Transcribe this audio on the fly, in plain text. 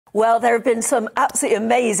Well, there have been some absolutely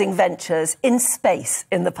amazing ventures in space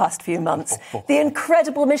in the past few months. The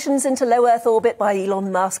incredible missions into low Earth orbit by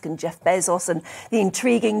Elon Musk and Jeff Bezos, and the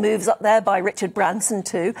intriguing moves up there by Richard Branson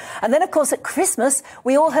too. And then, of course, at Christmas,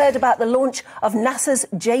 we all heard about the launch of NASA's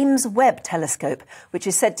James Webb telescope, which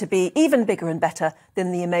is said to be even bigger and better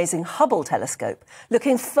than the amazing Hubble telescope,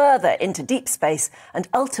 looking further into deep space and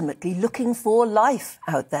ultimately looking for life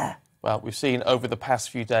out there. Well, we've seen over the past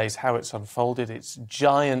few days how it's unfolded. It's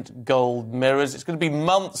giant gold mirrors. It's going to be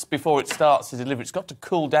months before it starts to deliver. It's got to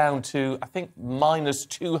cool down to, I think, minus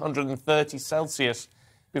 230 Celsius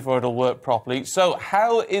before it'll work properly. So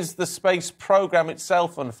how is the space programme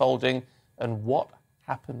itself unfolding, and what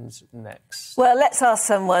happens next? Well, let's ask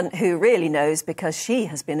someone who really knows, because she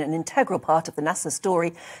has been an integral part of the NASA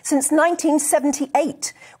story since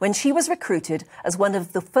 1978, when she was recruited as one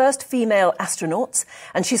of the first female astronauts,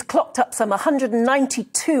 and she's clocked up some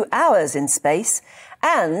 192 hours in space,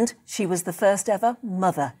 and she was the first ever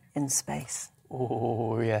mother in space.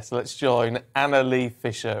 Oh, yes. Let's join Anna Lee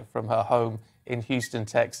Fisher from her home in Houston,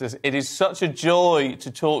 Texas. It is such a joy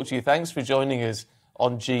to talk to you. Thanks for joining us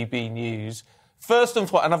on GB News. First and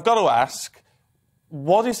foremost, and I've got to ask,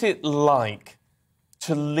 what is it like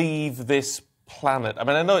to leave this planet? I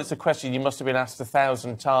mean, I know it's a question you must have been asked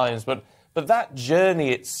 1,000 times, but that journey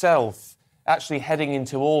itself, actually heading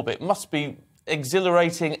into orbit, must be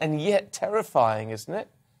exhilarating and yet terrifying, isn't it?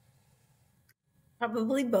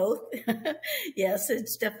 Probably both. Yes,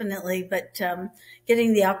 it's definitely. But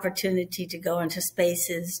getting the opportunity to go into space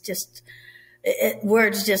is just,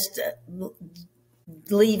 words just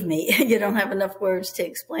leave me. You don't have enough words to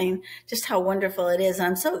explain just how wonderful it is.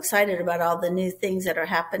 I'm so excited about all the new things that are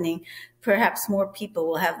happening. Perhaps more people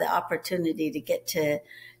will have the opportunity to get to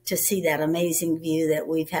see that amazing view that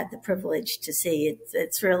we've had the privilege to see.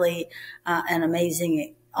 It's really an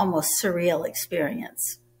amazing, almost surreal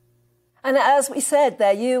experience. And as we said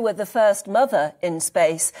there, you were the first mother in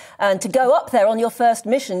space. And to go up there on your first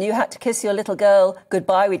mission, you had to kiss your little girl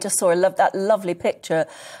goodbye. We just saw that lovely picture.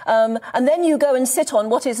 And then you go and sit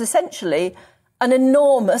on what is essentially an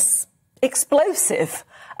enormous explosive.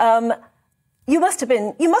 You must have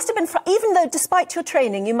been, even though despite your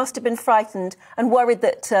training, you must have been frightened and worried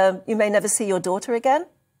that you may never see your daughter again.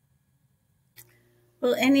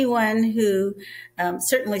 Well, anyone who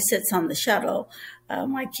certainly sits on the shuttle,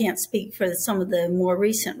 I can't speak for some of the more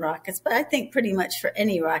recent rockets, but I think pretty much for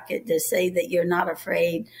any rocket to say that you're not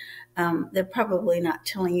afraid, they're probably not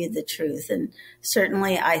telling you the truth. And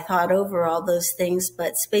certainly I thought over all those things,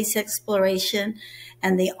 but space exploration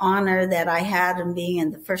and the honor that I had in being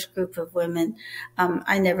in the first group of women,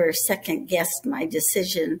 I never second guessed my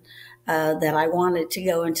decision that I wanted to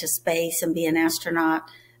go into space and be an astronaut.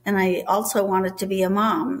 And I also wanted to be a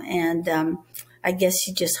mom. And I guess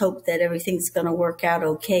you just hope that everything's going to work out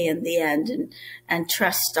okay in the end, and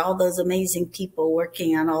trust all those amazing people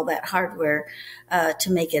working on all that hardware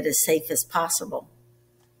to make it as safe as possible.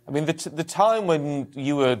 I mean, the time when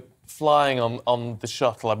you were flying on the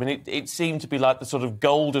shuttle, I mean, it seemed to be like the sort of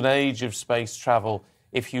golden age of space travel,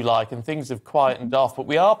 if you like, and things have quietened off. But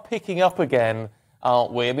we are picking up again,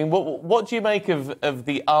 aren't we? I mean, what do you make of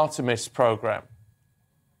the Artemis program?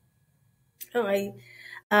 Oh,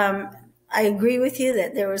 I agree with you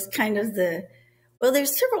that there was kind of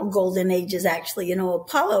there's several golden ages, actually. You know,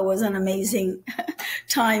 Apollo was an amazing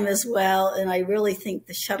time as well. And I really think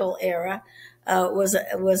the shuttle era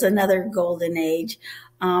was another golden age.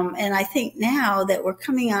 And I think now that we're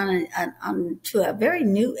coming on to a very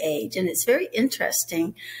new age, and it's very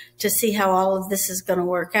interesting to see how all of this is going to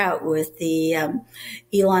work out with the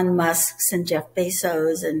Elon Musks and Jeff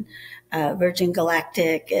Bezos and Virgin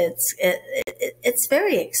Galactic. It's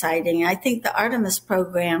very exciting. I think the Artemis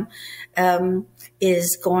program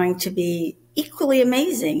is going to be equally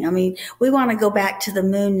amazing. I mean, we want to go back to the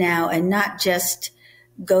moon now and not just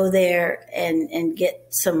go there and get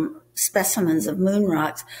some specimens of moon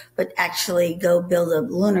rocks, but actually go build a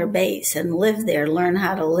lunar base and live there, learn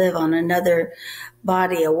how to live on another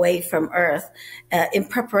body away from Earth, in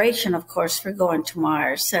preparation, of course, for going to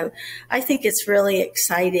Mars. So I think it's really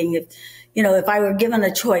exciting. If I were given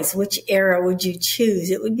a choice, which era would you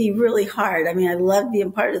choose? It would be really hard. I mean, I love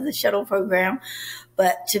being part of the shuttle program,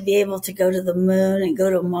 but to be able to go to the moon and go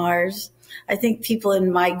to Mars, I think people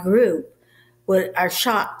in my group are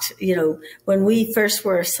shocked. When we first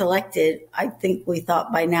were selected, I think we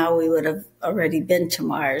thought by now we would have already been to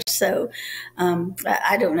Mars. So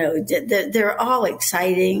I don't know. They're all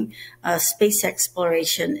exciting. Space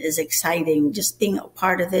exploration is exciting. Just being a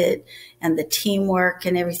part of it and the teamwork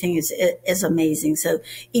and everything is amazing. So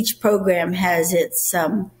each program has its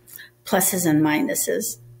pluses and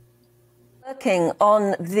minuses. Working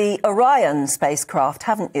on the Orion spacecraft,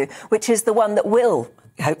 haven't you? Which is the one that will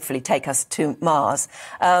hopefully take us to Mars.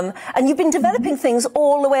 And you've been developing things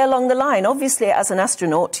all the way along the line. Obviously, as an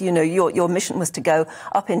astronaut, you know, your mission was to go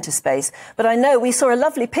up into space. But I know we saw a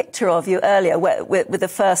lovely picture of you earlier with the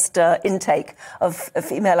first intake of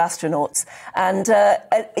female astronauts. And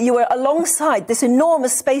you were alongside this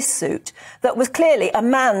enormous spacesuit that was clearly a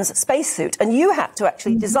man's spacesuit. And you had to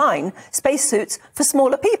actually design spacesuits for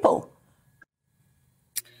smaller people.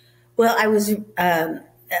 Well, I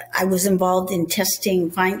was involved in testing,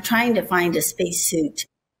 trying to find a spacesuit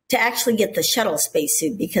to actually get the shuttle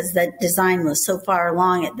spacesuit, because that design was so far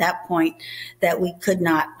along at that point that we could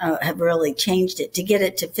not have really changed it to get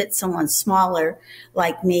it to fit someone smaller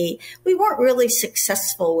like me. We weren't really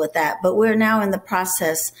successful with that, but we're now in the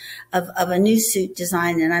process of a new suit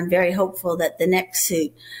design, and I'm very hopeful that the next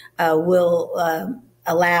suit will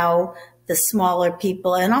allow the smaller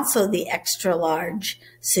people and also the extra large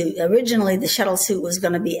suit. Originally, the shuttle suit was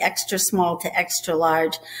going to be extra small to extra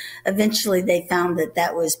large. Eventually, they found that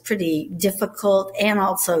that was pretty difficult and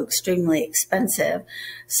also extremely expensive.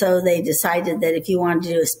 So they decided that if you wanted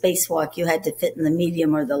to do a spacewalk, you had to fit in the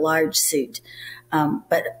medium or the large suit.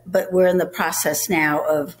 But we're in the process now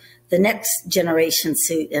of the next generation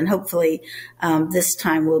suit, and hopefully this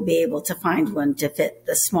time we'll be able to find one to fit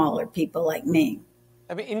the smaller people like me.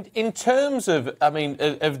 I mean, in terms of,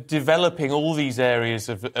 of developing all these areas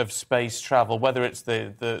of space travel, whether it's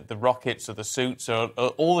the rockets or the suits or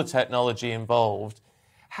all the technology involved,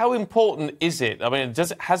 how important is it? I mean,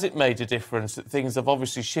 has it made a difference that things have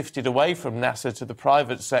obviously shifted away from NASA to the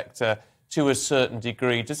private sector to a certain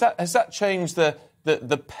degree? Has that changed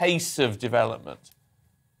the pace of development?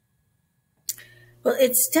 Well,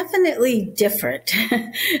 it's definitely different.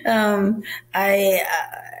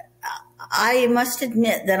 I must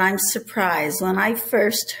admit that I'm surprised when I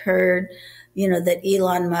first heard, you know, that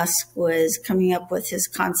Elon Musk was coming up with his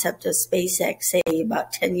concept of SpaceX, say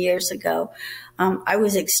about 10 years ago. I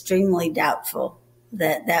was extremely doubtful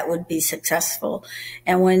that that would be successful.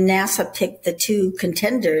 And when NASA picked the two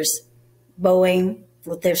contenders, Boeing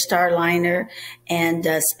with their Starliner and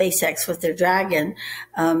SpaceX with their Dragon,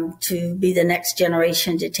 to be the next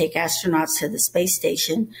generation to take astronauts to the space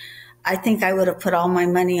station, I think I would have put all my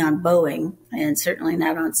money on Boeing and certainly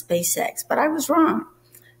not on SpaceX, but I was wrong.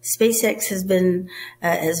 SpaceX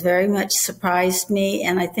has very much surprised me,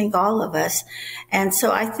 and I think all of us. And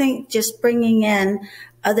so I think just bringing in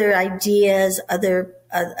other ideas, other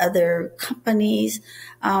companies,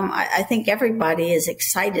 I think everybody is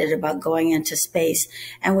excited about going into space,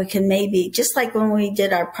 and we can maybe, just like when we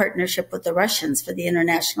did our partnership with the Russians for the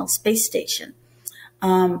International Space Station.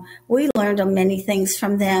 We learned many things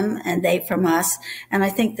from them and they from us. And I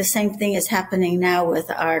think the same thing is happening now with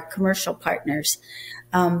our commercial partners,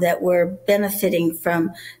 that we're benefiting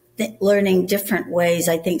from learning different ways.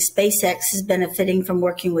 I think SpaceX is benefiting from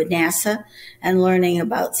working with NASA and learning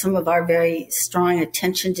about some of our very strong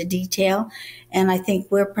attention to detail. And I think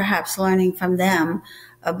we're perhaps learning from them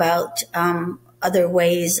about other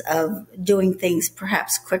ways of doing things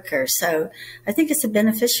perhaps quicker. So I think it's a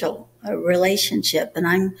beneficial relationship, and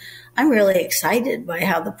I'm really excited by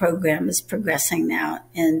how the program is progressing now,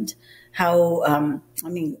 and how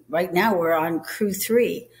right now we're on Crew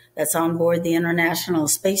 3 that's on board the International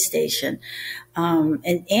Space Station,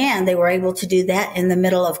 and they were able to do that in the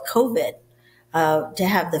middle of COVID, to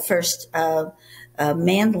have the first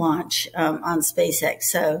manned launch on SpaceX.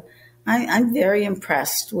 So I'm very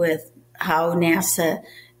impressed with how NASA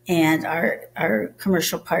and our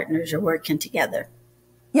commercial partners are working together.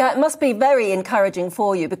 Yeah, it must be very encouraging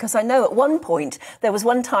for you, because I know at one point, there was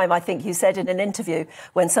one time I think you said in an interview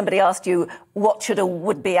when somebody asked you, what should a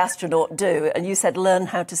would-be astronaut do? And you said, learn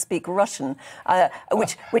how to speak Russian,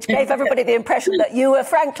 which gave everybody the impression that you were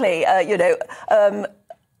frankly,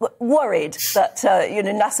 worried that,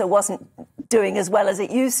 NASA wasn't doing as well as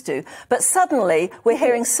it used to. But suddenly we're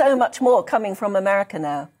hearing so much more coming from America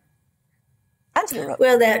now. And Europe.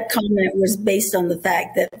 Well, that comment was based on the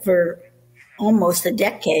fact that for almost a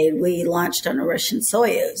decade, we launched on a Russian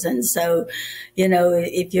Soyuz. And so,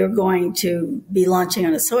 if you're going to be launching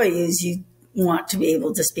on a Soyuz, you want to be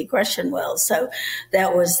able to speak Russian well. So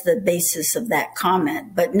that was the basis of that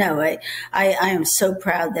comment. But no, I am so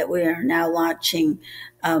proud that we are now launching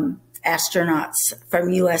astronauts from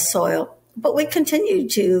U.S. soil. But we continue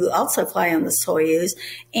to also fly on the Soyuz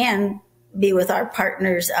and be with our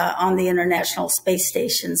partners on the International Space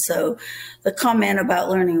Station. So the comment about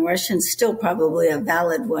learning Russian is still probably a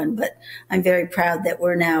valid one, but I'm very proud that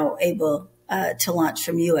we're now able to launch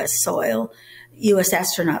from U.S. soil, U.S.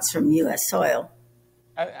 astronauts from U.S. soil.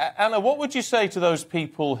 Anna, what would you say to those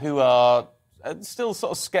people who are still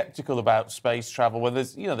sort of sceptical about space travel, where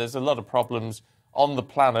there's a lot of problems on the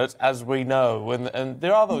planet, as we know, and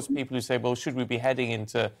there are those people who say, well, should we be heading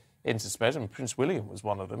into space? And Prince William was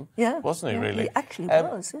one of them, wasn't he? Really, he actually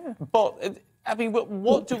was. Yeah. But I mean,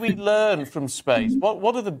 what do we learn from space?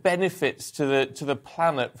 What are the benefits to the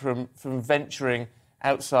planet from venturing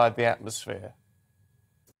outside the atmosphere?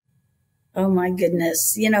 Oh my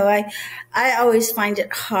goodness! I always find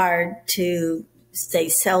it hard to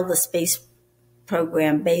sell the space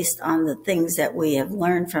program based on the things that we have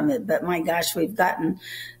learned from it. But my gosh, we've gotten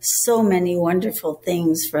so many wonderful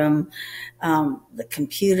things from the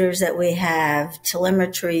computers that we have,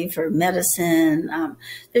 telemetry for medicine.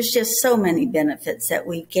 There's just so many benefits that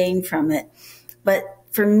we gain from it. But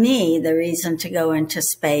for me, the reason to go into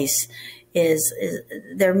space is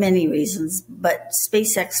there are many reasons, but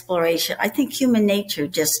space exploration, I think human nature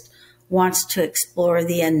just wants to explore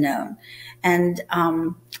the unknown. And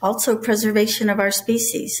also preservation of our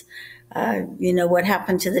species. What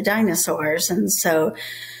happened to the dinosaurs. And so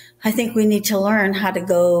I think we need to learn how to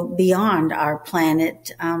go beyond our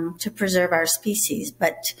planet to preserve our species.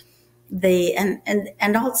 But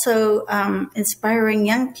and also inspiring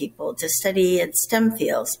young people to study in STEM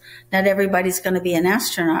fields. Not everybody's going to be an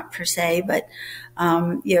astronaut per se, but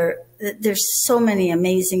there's so many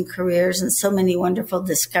amazing careers and so many wonderful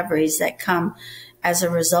discoveries that come as a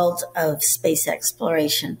result of space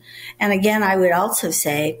exploration. And again, I would also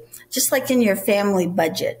say, just like in your family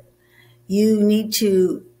budget, you need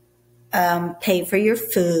to pay for your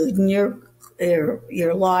food and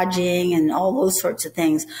your lodging and all those sorts of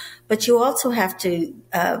things. But you also have to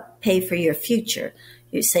pay for your future.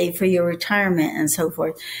 You save for your retirement and so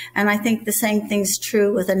forth. And I think the same thing's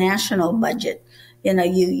true with a national budget.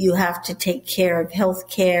 You have to take care of health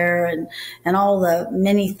care and all the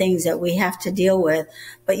many things that we have to deal with.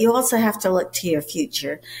 But you also have to look to your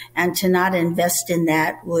future. And to not invest in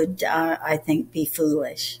that would, I think, be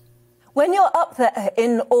foolish. When you're up there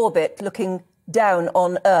in orbit looking down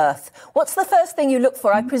on Earth, what's the first thing you look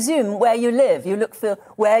for? I presume where you live. You look for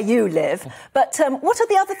where you live. But what are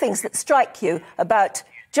the other things that strike you about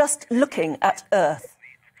just looking at Earth?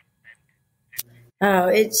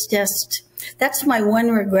 Oh, that's my one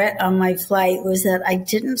regret on my flight, was that I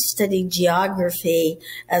didn't study geography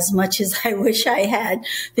as much as I wish I had,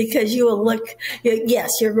 because you will look,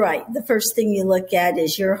 yes, you're right. The first thing you look at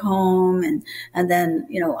is your home. And then,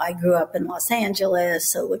 I grew up in Los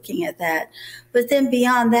Angeles, so looking at that. But then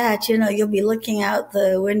beyond that, you'll be looking out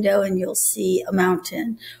the window and you'll see a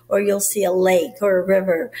mountain, or you'll see a lake or a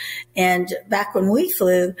river. And back when we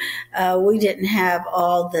flew, we didn't have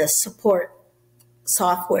all the support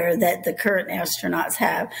software that the current astronauts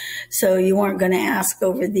have. So you weren't going to ask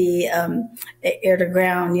over the air to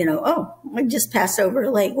ground, oh, I just passed over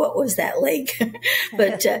a lake. What was that lake?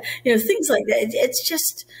 But, things like that.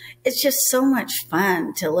 It's just so much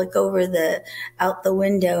fun to look out the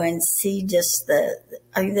window and see just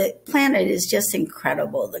the planet is just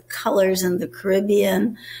incredible. The colors in the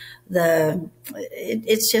Caribbean,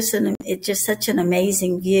 it's just such an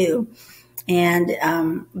amazing view. And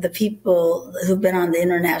the people who've been on the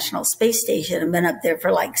International Space Station have been up there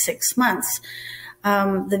for like 6 months.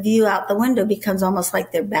 The view out the window becomes almost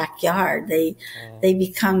like their backyard. They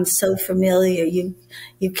become so familiar.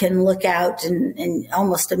 You can look out and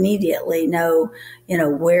almost immediately know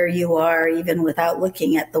where you are, even without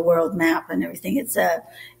looking at the world map and everything.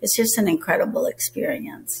 It's just an incredible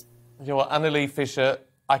experience. Annalee Fisher,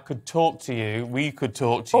 we could talk to you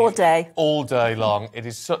all day long. It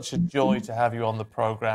is such a joy to have you on the programme.